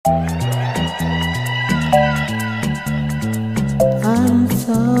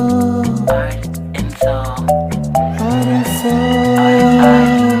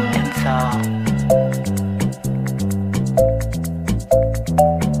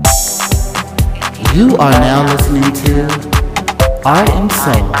You are now listening to Art and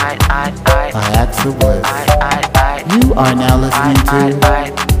Soul by Axel Woods. You are now listening to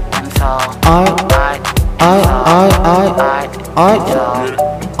Art, Art and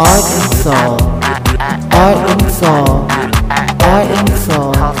Soul, Art and Soul, Art and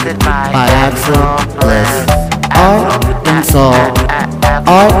Soul by Axel Woods. Art and Soul,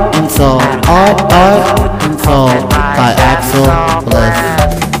 Art and Soul, Art and Soul by Axel Woods.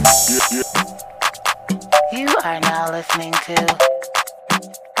 You are now listening to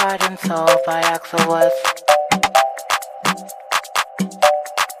Art and Soul by Axel Woods.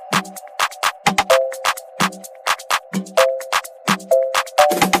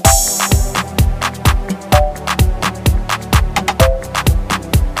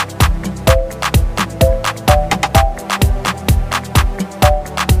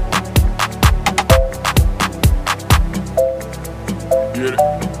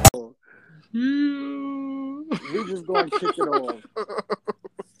 We just going to kick it off.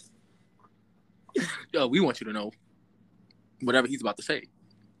 Yo, we want you to know whatever he's about to say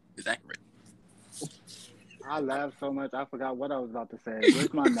is accurate. I laughed so much, I forgot what I was about to say.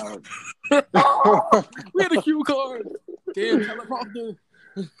 Where's my notes? We had a cue card. Damn, teleprompter.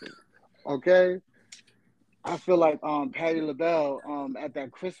 Okay. I feel like Patti LaBelle at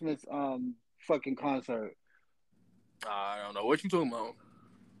that Christmas fucking concert. I don't know what you talking about,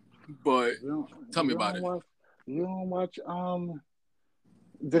 but tell me about it. You don't watch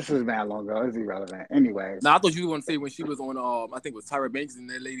this is mad long ago. It's irrelevant. Anyway. Now I thought you were gonna say when she was on I think it was Tyra Banks and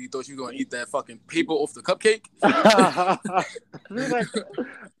that lady thought she was gonna eat that fucking paper off the cupcake. Like,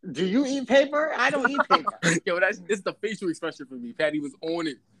 do you eat paper? I don't eat paper. Yo, this the facial expression for me. Patty was on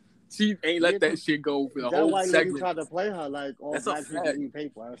it. She ain't let that shit go for the whole why segment. You tried to play her like all That's black people eat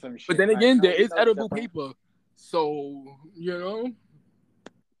paper or some shit. But then again, there is edible paper. So, you know.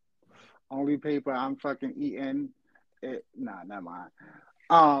 Only paper I'm fucking eating. Nah, never mind.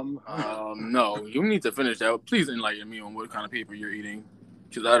 No, you need to finish that. Please enlighten me on what kind of paper you're eating,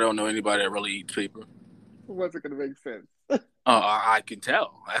 because I don't know anybody that really eats paper. What's it gonna make sense? I can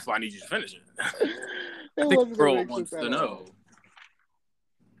tell. That's why I need you to finish it. I think the girl wants to know.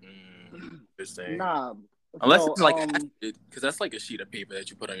 Interesting. Nah. Unless it's like acid, because that's like a sheet of paper that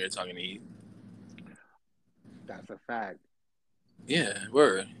you put on your tongue and eat. That's a fact. Yeah,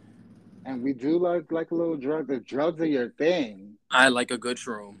 word. And we do like a little drug. The drugs are your thing. I like a good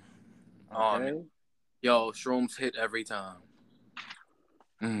shroom. Okay. Yo, shrooms hit every time.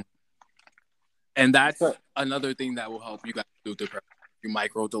 And that's another thing that will help you guys do depression. You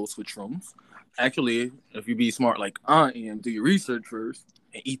microdose with shrooms. Actually, if you be smart like I am, do your research first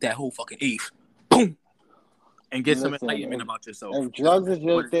and eat that whole fucking eighth. Boom. And get some enlightenment about yourself. If drugs is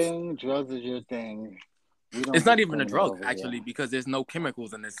your thing, drugs is your thing. It's not even a drug, actually, because there's no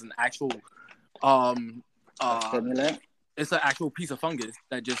chemicals and it's an actual stimulant? It's an actual piece of fungus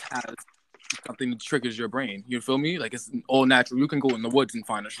that just has something that triggers your brain. You feel me? Like, it's all natural. You can go in the woods and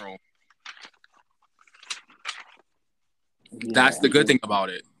find a shroom. Yeah, that's the good thing about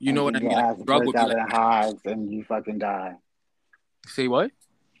it. You know what I mean? Like, drug will break out in hives and you fucking die. Say what?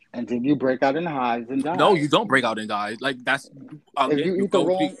 And then you break out in hives and die. No, you don't break out and die. Like, that's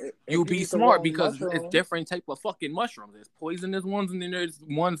you'll be smart because it's different type of fucking mushrooms. There's poisonous ones and then there's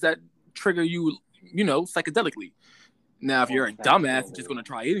ones that trigger you, psychedelically. Now, if you're a dumbass and just gonna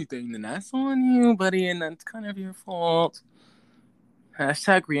try anything, then that's on you, buddy, and that's kind of your fault.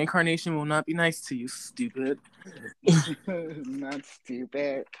 Hashtag reincarnation will not be nice to you, stupid. Not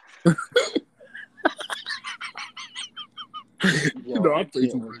stupid. Yo, I'm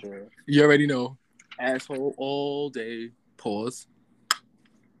playing you already know. Asshole all day. Pause.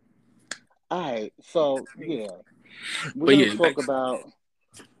 Alright, so yeah. We're gonna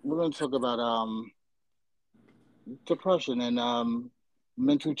talk about depression and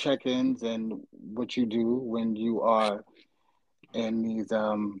mental check-ins and what you do when you are in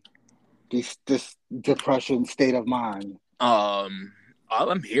this depression state of mind. I'm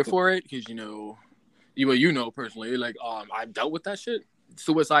here for it because you know personally, like I've dealt with that shit,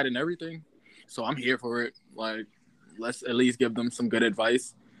 suicide and everything, so I'm here for it. Like, let's at least give them some good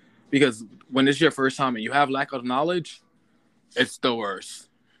advice, because when it's your first time and you have lack of knowledge, it's the worst.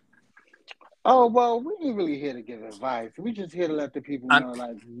 Oh well, we ain't really here to give advice. We just here to let the people know,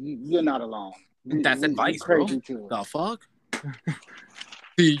 like, you're not alone. That's advice, bro. Too. The fuck?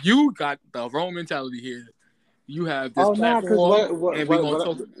 See, you got the wrong mentality here. You have this platform, and we're gonna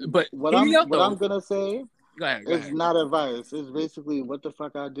talk. But what I'm gonna say is not advice. It's basically what the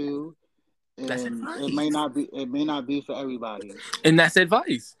fuck I do, and it may not be for everybody. And that's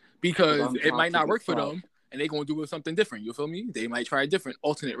advice, because it might not work for them, and they're gonna do something different. You feel me? They might try a different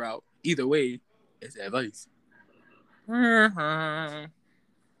alternate route. Either way, It's advice.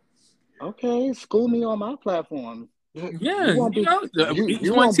 Okay, school me on my platform. Yeah, each You one won't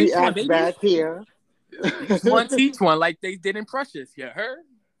be teach one, asked baby. back here. Each one teach one, like they did in Precious. You heard?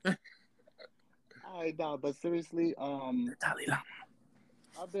 I know, but seriously, Dalai Lama.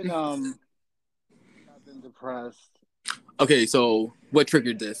 I've been um I've been depressed. Okay, so what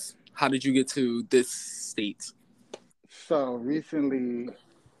triggered this? How did you get to this state? So recently,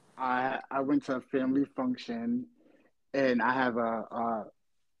 I went to a family function, and I have a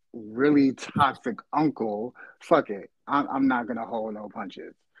really toxic uncle. Fuck it, I'm not gonna hold no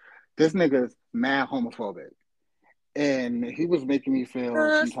punches. This nigga's mad homophobic, and he was making me feel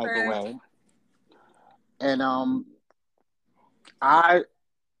some type of way. And I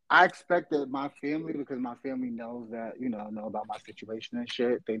I expected my family, because my family knows that, know about my situation and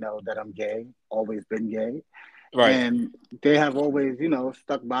shit. They know that I'm gay, always been gay. Right. And they have always,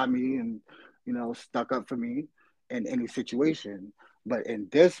 stuck by me and, stuck up for me in any situation. But in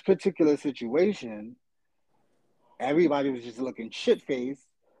this particular situation, everybody was just looking shit faced,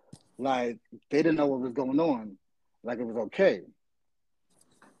 like they didn't know what was going on, like it was okay.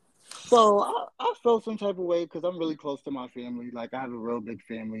 So I felt some type of way because I'm really close to my family. Like I have a real big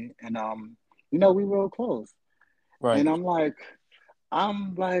family, and we real close. And Right.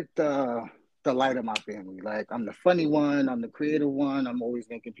 I'm like the light of my family. Like I'm the funny one. I'm the creative one. I'm always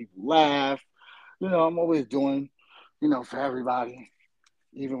making people laugh. I'm always doing, for everybody,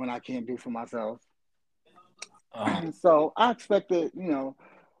 even when I can't do for myself. Uh, So I expected,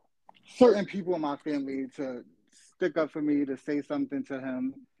 certain people in my family to stick up for me, to say something to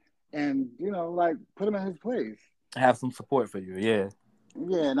him, and like put him in his place. have some support for you. Yeah.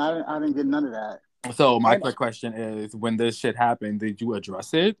 Yeah, and I didn't get none of that. So my And quick question is, when this shit happened, did you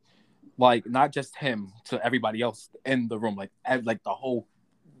address it? Like not just him, to everybody else in the room, like the whole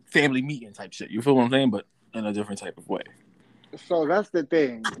family meeting type shit. You feel what I'm saying? But in a different type of way. so that's the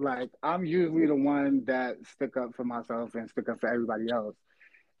thing. Like I'm usually the one that stick up for myself and stick up for everybody else.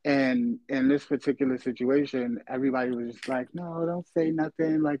 And in this particular situation, everybody was just like, no, don't say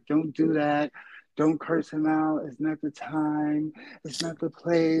nothing. Like, don't do that. Don't curse him out. It's not the time. It's not the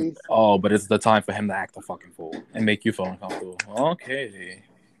place. Oh, but it's the time for him to act a fucking fool and make you feel uncomfortable. Okay.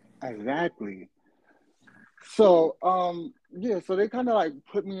 Exactly. So, yeah, so they kind of like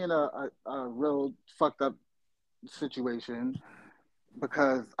put me in a real fucked up situation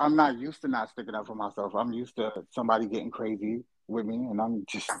because I'm not used to not sticking up for myself. I'm used to somebody getting crazy with me, and I'm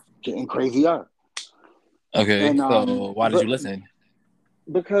just getting crazier. Okay. And So why did but you listen?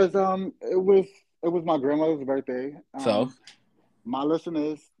 because it was my grandmother's birthday. So My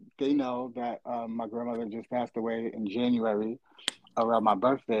listeners, they know that my grandmother just passed away in January around my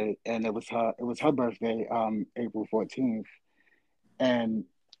birthday, and it was her birthday, April 14th, and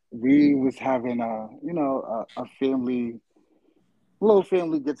we was having a family, little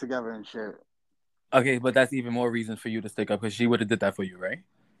family get together and shit. okay, but that's even more reason for you to stick up because she would have did that for you, right?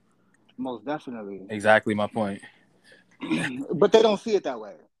 Most definitely. Exactly my point. But they don't see it that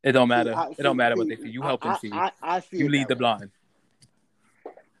way. It don't See, matter. I It don't see, matter what see, they see. You I, help them I, see. I, I see You it lead that the way. blind.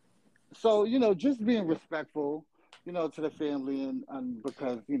 So, just being respectful, to the family, and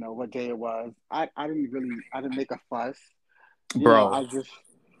because, what day it was, I didn't make a fuss. Bro, I just,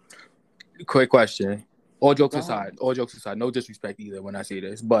 quick question. go ahead. All jokes aside, no disrespect either when I say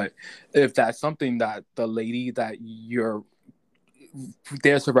this, but if that's something that the lady that you're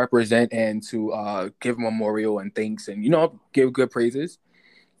there to represent and to give memorial and thanks and give good praises,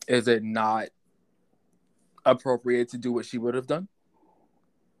 is it not appropriate to do what she would have done?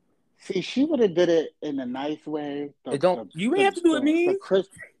 See, she would have did it in a nice way. It don't. You ain't have to do it The mean. Chris,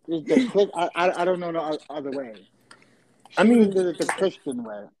 the Chris. I don't know no other way. I She would have mean, did it the Christian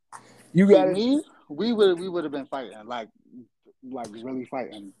way. you See, gotta, me, we would have been fighting, like really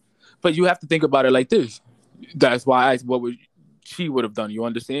fighting. but you have to think about it like this. That's why I asked what would she would have done. You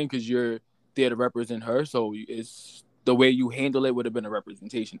understand? Because you're there to represent her, so it's the way you handle it would have been a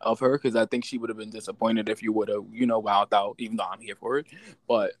representation of her. Because I think she would have been disappointed if you would have, wowed out. Even though I'm here for it,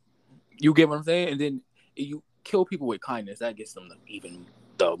 but you get what I'm saying. And then you kill people with kindness. That gets them even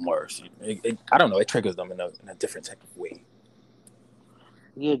the worse. I don't know. It triggers them in a different type of way.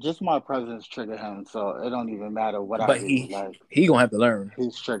 Yeah, just my presence triggered him, so it don't even matter what I But do. he Like he gonna have to learn.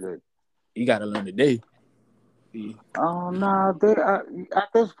 he's triggered. You got to learn today. Oh no, at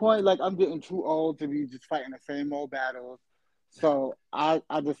this point, like I'm getting too old to be just fighting the same old battles. So I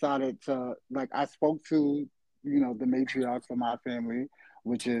decided to, like, I spoke to the matriarchs of my family,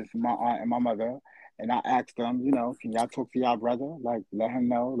 which is my aunt and my mother, and I asked them, can y'all talk to y'all brother? Like, let him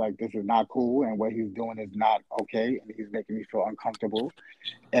know, like, this is not cool, and what he's doing is not okay, and he's making me feel uncomfortable.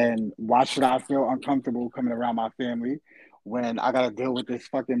 And why should I feel uncomfortable coming around my family when I gotta deal with this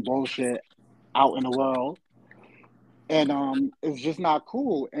fucking bullshit out in the world? And it's just not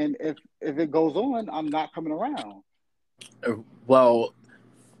cool. And if it goes on, I'm not coming around. Well,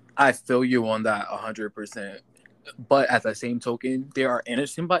 I feel you on that 100%. But at the same token, there are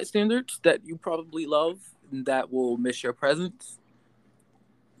innocent bystanders that you probably love that will miss your presence.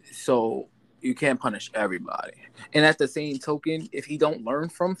 So you can't punish everybody. And at the same token, if he don't learn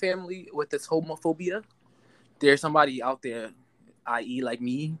from family with this homophobia, there's somebody out there, i.e. like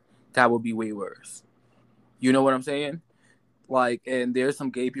me, that would be way worse. You know what I'm saying? Like, and there's some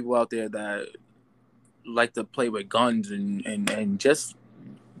gay people out there that like to play with guns and just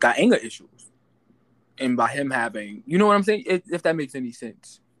got anger issues. And by him having, you know what I'm saying? If that makes any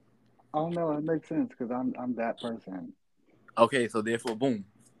sense. Oh no, it makes sense because I'm that person. Okay, so therefore, boom,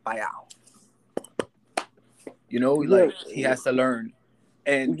 bye out. You know, Yeah, like he has to learn,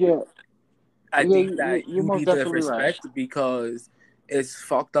 and yeah, I yeah. think that You're you most need to definitely right. respect because it's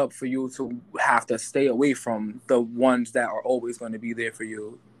fucked up for you to have to stay away from the ones that are always going to be there for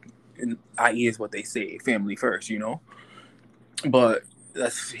you. And i.e. is what they say, family first, you know. But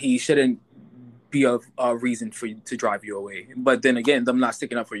he shouldn't be a reason for you to drive you away. But then again, them not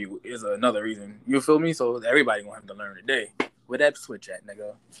sticking up for you is another reason. You feel me? So everybody gonna have to learn today. Where that switch at,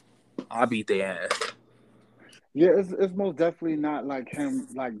 nigga? I'll beat their ass. Yeah, it's most definitely not like him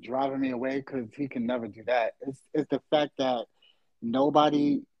like driving me away because he can never do that. It's the fact that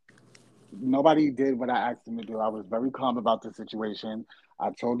nobody nobody did what I asked them to do. I was very calm about the situation.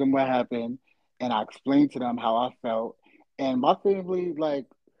 I told them what happened, and I explained to them how I felt. And my family, like,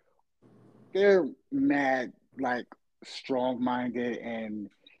 they're mad, like, strong-minded and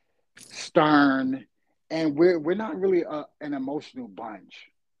stern, and we're not really an emotional bunch.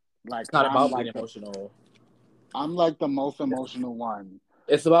 Like, It's not about being emotional. I'm like the most emotional one.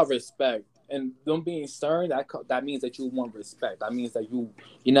 It's about respect. And them being stern, that means that you want respect. That means that you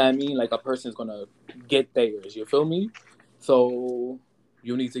know what I mean? Like a person's gonna get theirs. You feel me? So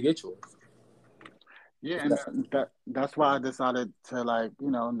you need to get yours. Yeah, and that's why I decided to, like,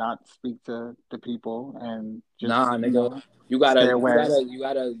 not speak to the people and just, Nah, nigga, stay away.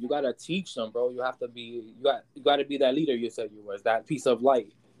 you gotta teach them, bro. You have to be, you gotta be that leader you said you was. That piece of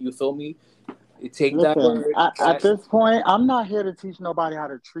light. You feel me? You take that Listen, word. at this point, I'm not here to teach nobody how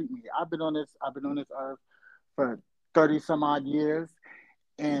to treat me. I've been on this earth for 30 some odd years,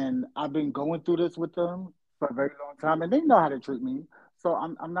 and I've been going through this with them for a very long time, and they know how to treat me. So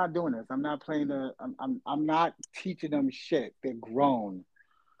I'm not doing this. I'm not playing I'm not teaching them shit. They're grown.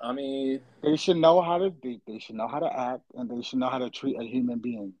 I mean, They should know how to act, and they should know how to treat a human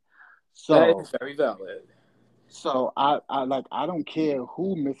being. that is So very valid. I don't care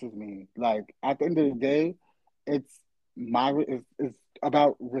who misses me. Like, at the end of the day, it's it's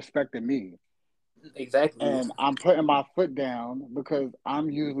about respecting me. Exactly. And I'm putting my foot down because I'm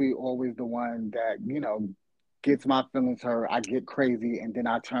usually always the one that, gets my feelings hurt. I get crazy, and then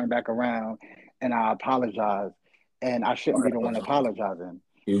I turn back around and I apologize. And I shouldn't be the one apologizing.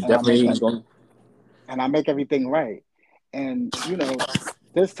 You And I make definitely going. and I make everything right. And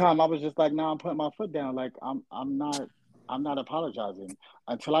this time I was just like, no, I'm putting my foot down. Like, I'm not apologizing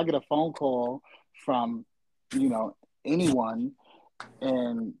until I get a phone call from, anyone,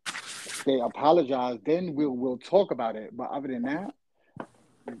 and they apologize. Then we'll talk about it. But other than that,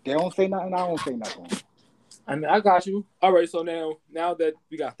 they don't say nothing. I don't say nothing. I mean, I got you. All right. So now that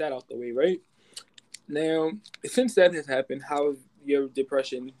we got that out the way, right? Now, since that has happened, how has your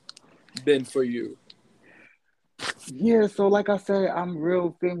depression been for you? Yeah. So like I said, I'm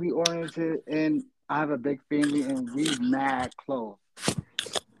real family oriented, and I have a big family, and we mad close.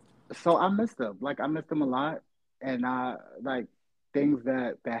 So I miss them. Like, I miss them a lot, and I like things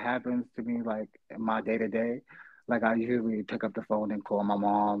that happens to me, like, in my day to day. Like, I usually pick up the phone and call my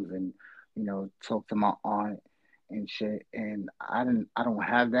moms, and talk to my aunt and shit. And I don't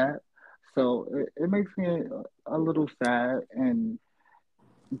have that, so it makes me a little sad. And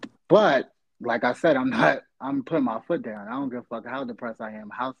but like I said, I'm putting my foot down. I don't give a fuck how depressed I am,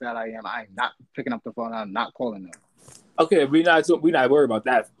 how sad I am. I'm not picking up the phone. I'm not calling them. Okay, we not worried about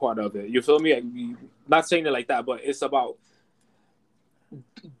that part of it. You feel me? Not saying it like that, but it's about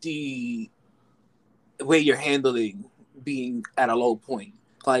the way you're handling being at a low point.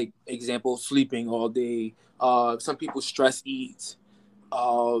 Like example, sleeping all day. Some people stress eat.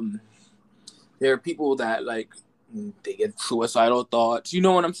 Um, there are people that like they get suicidal thoughts. You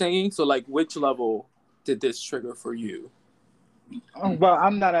know what I'm saying? So like, which level did this trigger for you? Well,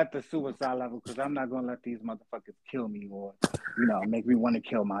 I'm not at the suicide level because I'm not gonna let these motherfuckers kill me or, make me want to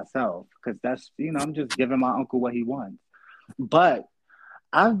kill myself. Because that's, I'm just giving my uncle what he wants. But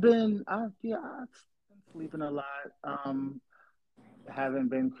I've been sleeping a lot. Haven't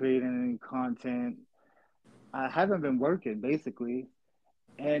been creating any content. I haven't been working basically,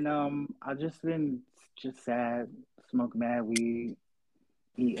 and I just been just sad, smoke mad weed,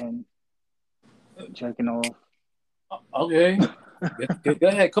 eating, jerking off. Okay, go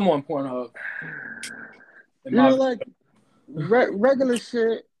ahead. Come on, Pornhub. Like regular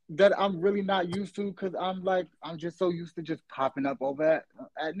shit that I'm really not used to because I'm just so used to just popping up over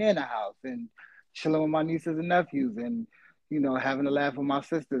at Nana house and chilling with my nieces and nephews and having a laugh with my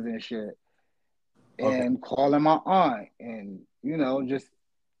sisters and shit and calling my aunt and just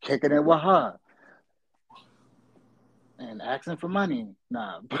kicking it with her and asking for money.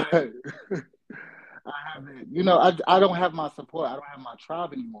 Nah, but I haven't. I don't have my support. I don't have my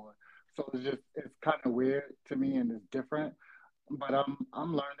tribe anymore. So it's kind of weird to me and it's different. But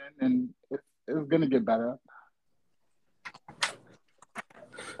I'm learning and it's gonna get better.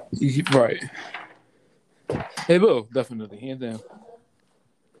 Right. It will, definitely, hands down.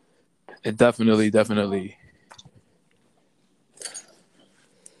 It definitely.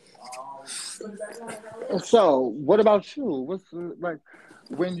 So, what about you? What's like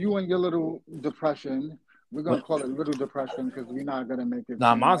when you and your little depression? We're gonna call it little depression because we're not gonna make it.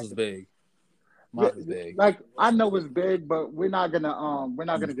 Nah, mine was big. Mine was big. Like I know it's big, but we're not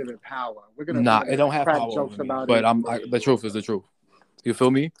gonna give it power. We're gonna it don't have crack power jokes over me. about But it. the truth is the truth. You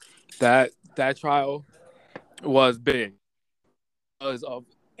feel me? That trial was big.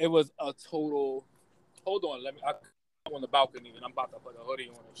 It was a total. Hold on, I'm on the balcony and I'm about to put a hoodie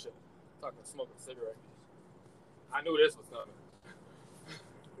on and shit, so I can smoke a cigarette. I knew this was coming.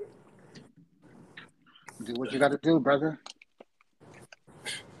 Do what you got to do, brother.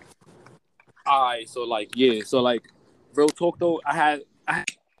 Alright, so real talk though, I had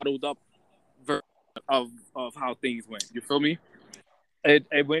bottled up of how things went. You feel me?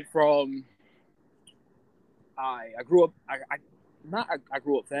 It went from I grew up I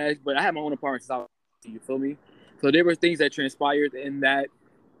grew up fast, but I had my own apartment since I was, you feel me? So there were things that transpired in that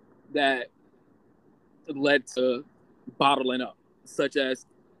led to bottling up, such as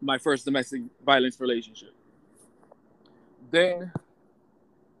my first domestic violence relationship. Then,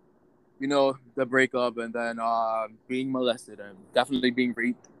 the breakup, and then being molested and definitely being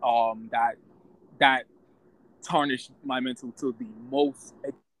raped. That tarnished my mental to the most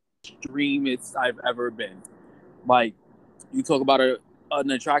extremist I've ever been. Like, you talk about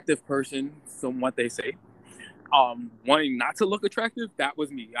an attractive person, from what they say. Wanting not to look attractive, that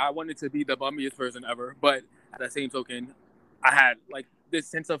was me. I wanted to be the bummiest person ever, but at the same token, I had like this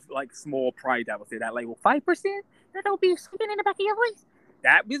sense of like small pride that would say that, like, well, 5%, that'll be something in the back of your voice.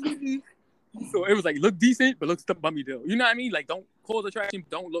 That was me. So it was like, look decent, but look bummy though. You know what I mean? Like, don't cause attraction,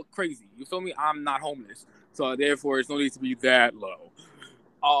 don't look crazy. You feel me? I'm not homeless, so therefore, it's no need to be that low.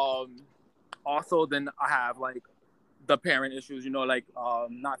 Also, then I have like the parent issues,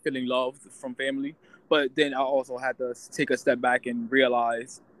 not feeling loved from family. But then I also had to take a step back and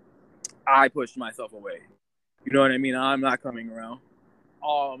realize I pushed myself away. You know what I mean? I'm not coming around.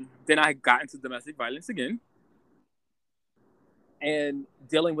 Then I got into domestic violence again. And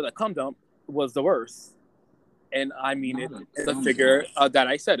dealing with a cum dump was the worst. And I mean it the figure that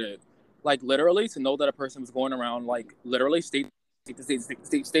I said it. Like, literally, to know that a person was going around, like, literally state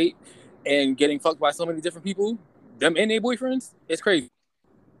to state, and getting fucked by so many different people, them and their boyfriends, it's crazy.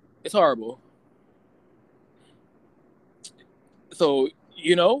 It's horrible. So,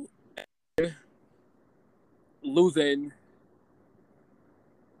 losing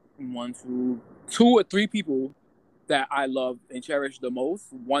two or three people that I love and cherish the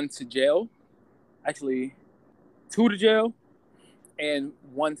most, one to jail, actually 2 to jail, and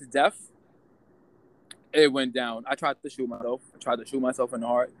 1 to death. It went down. I tried to shoot myself. I tried to shoot myself in the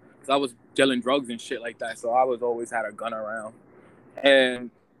heart because I was dealing drugs and shit like that. So I was always had a gun around, and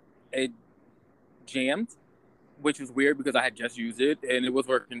it jammed, which was weird because I had just used it and it was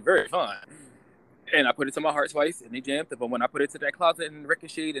working very fine. And I put it to my heart twice and it jammed. But when I put it to that closet and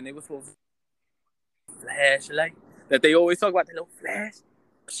ricocheted, and it was supposed to flashlight that they always talk about, the little flash,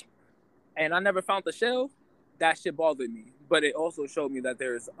 and I never found the shell. That shit bothered me. But it also showed me that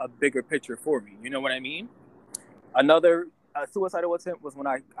there's a bigger picture for me. You know what I mean? Another suicidal attempt was when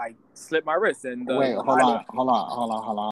I slit my wrist. And Wait, hold on.